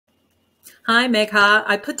Hi, Megha.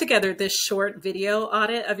 I put together this short video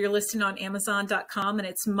audit of your listing on Amazon.com, and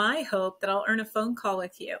it's my hope that I'll earn a phone call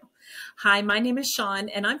with you. Hi, my name is Sean,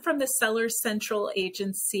 and I'm from the Seller Central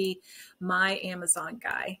agency, My Amazon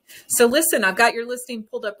Guy. So listen, I've got your listing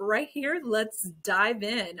pulled up right here. Let's dive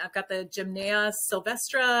in. I've got the Gymnema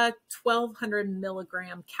Sylvestre 1200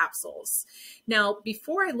 milligram capsules. Now,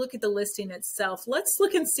 before I look at the listing itself, let's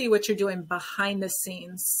look and see what you're doing behind the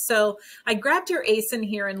scenes. So I grabbed your ASIN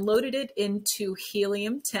here and loaded it into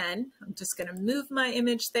helium-10. I'm just going to move my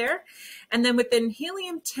image there. And then within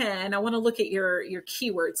helium-10, I want to look at your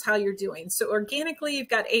keywords, how you're doing. So organically, you've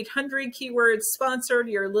got 800 keywords. Sponsored,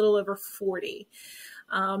 you're a little over 40.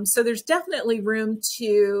 So there's definitely room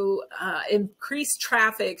to increase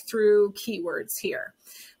traffic through keywords here.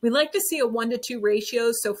 We like to see a 1-to-2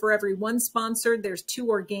 ratio. So for every one sponsored, there's 2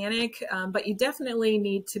 organic, but you definitely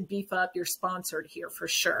need to beef up your sponsored here for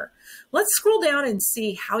sure. Let's scroll down and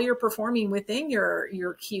see how you're performing within your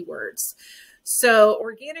keywords. So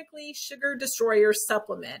organically, sugar destroyer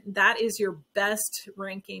supplement, that is your best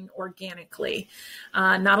ranking organically.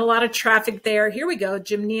 Not a lot of traffic there. Here we go,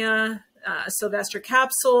 Gymnema Sylvestre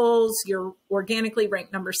capsules, you're organically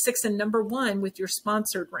ranked number 6 and number 1 with your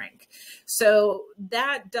sponsored rank. So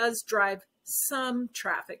that does drive some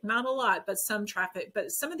traffic, not a lot, but some traffic. But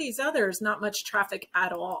some of these others, not much traffic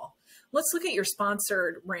at all. Let's look at your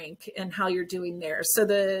sponsored rank and how you're doing there. So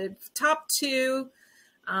the top 2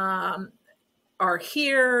 are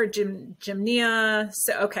here, Gymnema.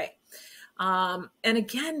 So, okay. And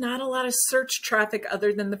again, not a lot of search traffic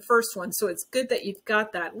other than the first one. So it's good that you've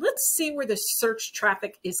got that. Let's see where the search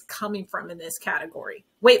traffic is coming from in this category.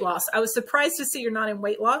 Weight loss. I was surprised to see you're not in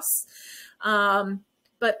weight loss.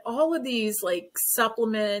 But all of these like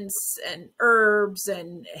supplements and herbs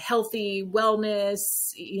and healthy wellness,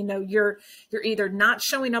 you know, you're either not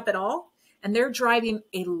showing up at all and they're driving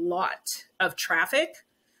a lot of traffic,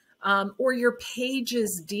 or your page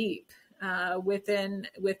is deep. Within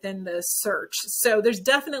the search. So there's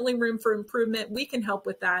definitely room for improvement. We can help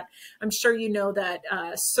with that. I'm sure you know that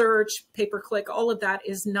search, pay-per-click, all of that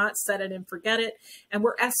is not set it and forget it. And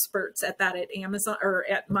we're experts at that at Amazon or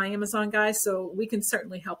at My Amazon Guy. So we can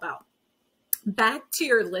certainly help out. Back to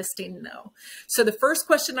your listing though. So the first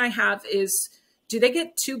question I have is, do they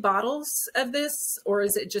get 2 bottles of this or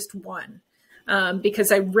is it just 1?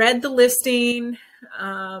 Because I read the listing,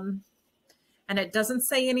 and it doesn't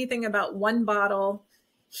say anything about 1 bottle.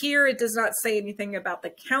 Here, it does not say anything about the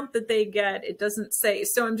count that they get. It doesn't say.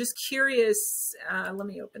 So I'm just curious. Let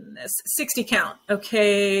me open this. 60 count.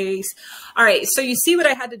 Okay. All right. So you see what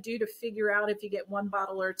I had to do to figure out if you get 1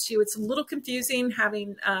 bottle or 2. It's a little confusing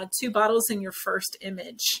having 2 bottles in your first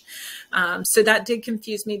image. So that did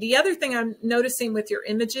confuse me. The other thing I'm noticing with your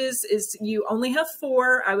images is you only have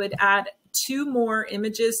 4. I would add 2 more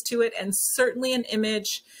images to it, and certainly an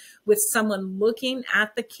image with someone looking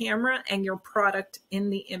at the camera and your product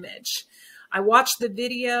in the image. I watched the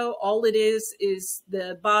video. All it is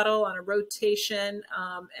the bottle on a rotation,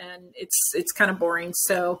 and it's kind of boring.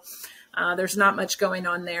 So there's not much going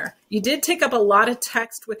on there. You did take up a lot of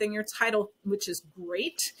text within your title, which is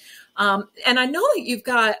great. And I know that you've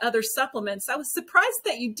got other supplements. I was surprised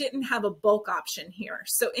that you didn't have a bulk option here.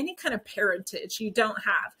 So any kind of parentage you don't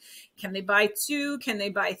have. Can they buy 2? Can they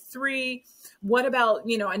buy 3? What about,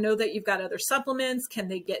 you know, I know that you've got other supplements. Can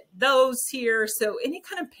they get those here? So any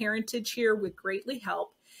kind of parentage here would greatly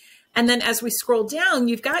help. And then as we scroll down,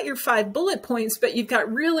 you've got your 5 bullet points, but you've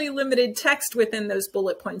got really limited text within those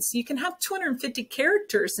bullet points. So you can have 250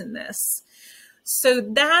 characters in this. So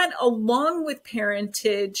that, along with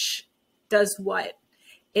parentage, does what?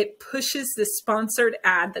 It pushes the sponsored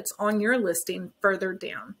ad that's on your listing further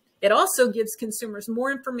down. It also gives consumers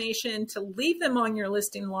more information to leave them on your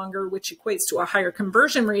listing longer, which equates to a higher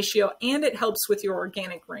conversion ratio, and it helps with your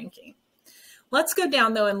organic ranking. Let's go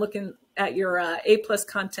down though and look at your A+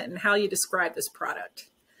 content and how you describe this product.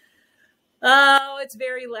 Oh, it's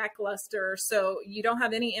very lackluster. So you don't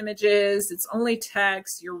have any images. It's only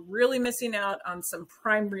text. You're really missing out on some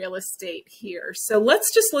prime real estate here. So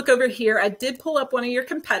let's just look over here. I did pull up one of your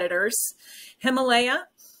competitors, Himalaya.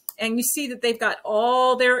 And you see that they've got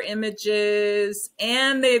all their images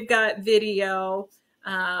and they've got video.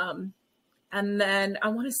 And then I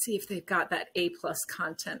want to see if they've got that A+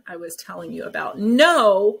 content I was telling you about.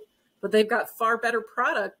 No, but they've got far better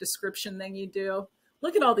product description than you do.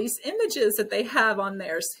 Look at all these images that they have on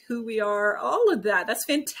there, who we are, all of that. That's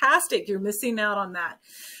fantastic. You're missing out on that.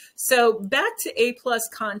 So back to A+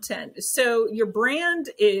 content. So your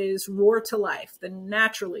brand is Roar to Life, the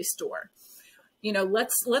Naturally store. You know,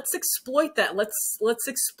 let's exploit that. Let's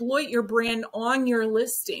exploit your brand on your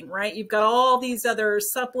listing, right? You've got all these other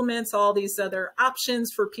supplements, all these other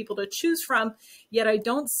options for people to choose from, yet I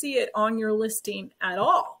don't see it on your listing at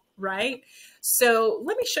all, right? So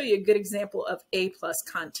let me show you a good example of A+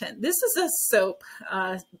 content. This is a soap,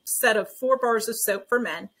 set of 4 bars of soap for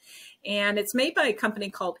men, and it's made by a company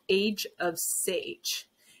called Age of Sage.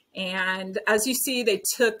 And as you see, they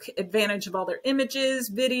took advantage of all their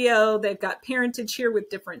images, video. They've got parentage here with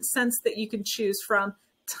different scents that you can choose from.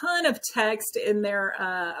 Ton of text in there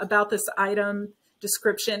about this item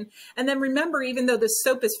description. And then remember, even though this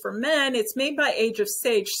soap is for men, it's made by Age of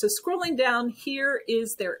Sage. So scrolling down, here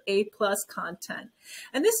is their A+ content.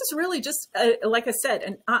 And this is really just, like I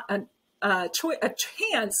said, a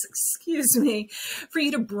chance, excuse me, for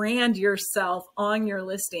you to brand yourself on your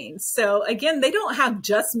listings. So again, they don't have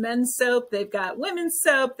just men's soap. They've got women's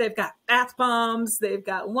soap. They've got bath bombs. They've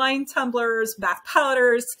got wine tumblers, bath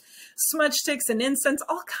powders, smudge sticks, and incense,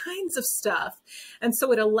 all kinds of stuff. And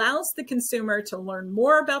so it allows the consumer to learn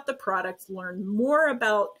more about the product, learn more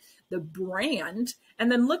about the brand,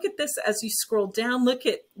 and then look at this as you scroll down.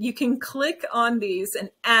 You can click on these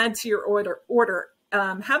and add to your order.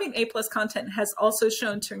 Having A+ content has also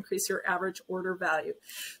shown to increase your average order value.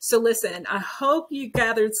 So listen, I hope you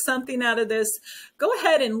gathered something out of this. Go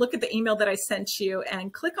ahead and look at the email that I sent you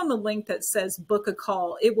and click on the link that says book a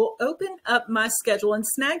call. It will open up my schedule and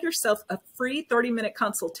snag yourself a free 30-minute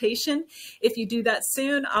consultation. If you do that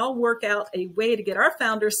soon, I'll work out a way to get our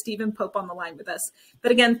founder, Stephen Pope, on the line with us.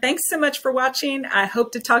 But again, thanks so much for watching. I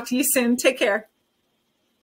hope to talk to you soon. Take care.